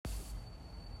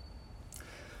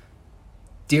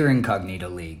Dear Incognito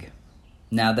League,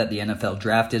 now that the NFL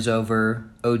draft is over,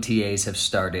 OTAs have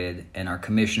started, and our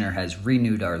commissioner has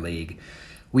renewed our league,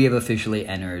 we have officially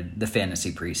entered the fantasy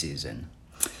preseason.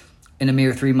 In a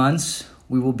mere 3 months,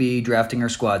 we will be drafting our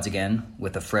squads again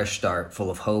with a fresh start full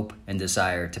of hope and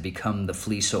desire to become the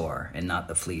fleecor and not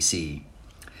the fleecee.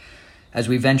 As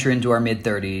we venture into our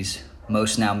mid-30s,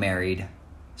 most now married,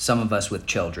 some of us with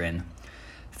children,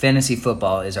 fantasy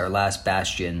football is our last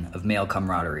bastion of male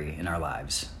camaraderie in our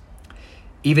lives.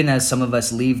 Even as some of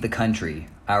us leave the country,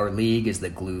 our league is the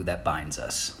glue that binds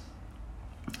us.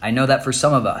 I know that for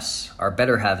some of us, our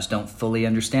better halves don't fully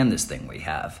understand this thing we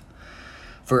have.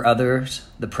 For others,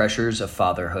 the pressures of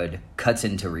fatherhood cuts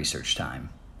into research time.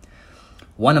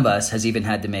 One of us has even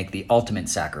had to make the ultimate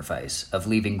sacrifice of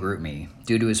leaving GroupMe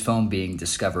due to his phone being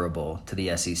discoverable to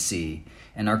the SEC,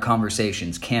 and our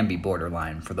conversations can be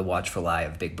borderline for the watchful eye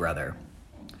of Big Brother.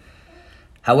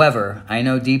 However, I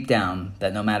know deep down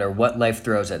that no matter what life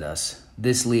throws at us,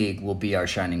 this league will be our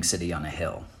shining city on a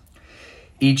hill.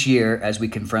 Each year, as we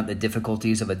confront the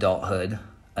difficulties of adulthood,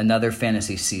 another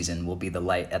fantasy season will be the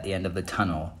light at the end of the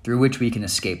tunnel through which we can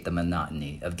escape the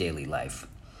monotony of daily life.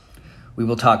 We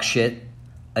will talk shit,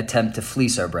 attempt to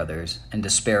fleece our brothers, and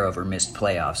despair over missed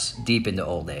playoffs deep into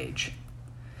old age.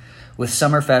 With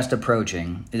summer fast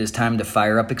approaching, it is time to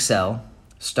fire up Excel,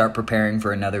 start preparing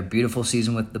for another beautiful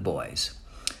season with the boys.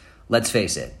 Let's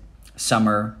face it,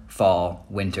 summer, fall,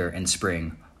 winter, and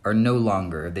spring are no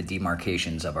longer the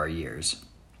demarcations of our years.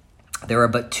 There are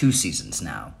but 2 seasons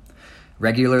now,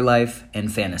 regular life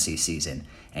and fantasy season,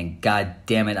 and god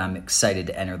damn it, I'm excited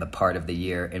to enter the part of the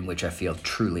year in which I feel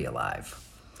truly alive.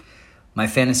 My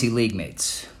fantasy league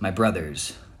mates, my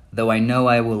brothers, though I know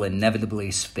I will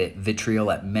inevitably spit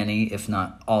vitriol at many, if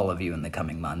not all of you in the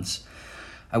coming months,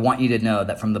 I want you to know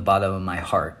that from the bottom of my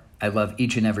heart, I love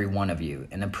each and every one of you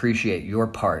and appreciate your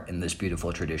part in this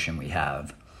beautiful tradition we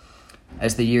have.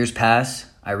 As the years pass,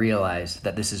 I realize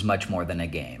that this is much more than a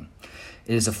game.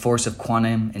 It is a force of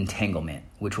quantum entanglement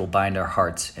which will bind our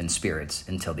hearts and spirits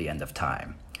until the end of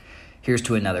time. Here's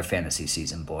to another fantasy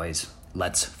season, boys.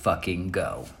 Let's fucking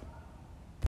go.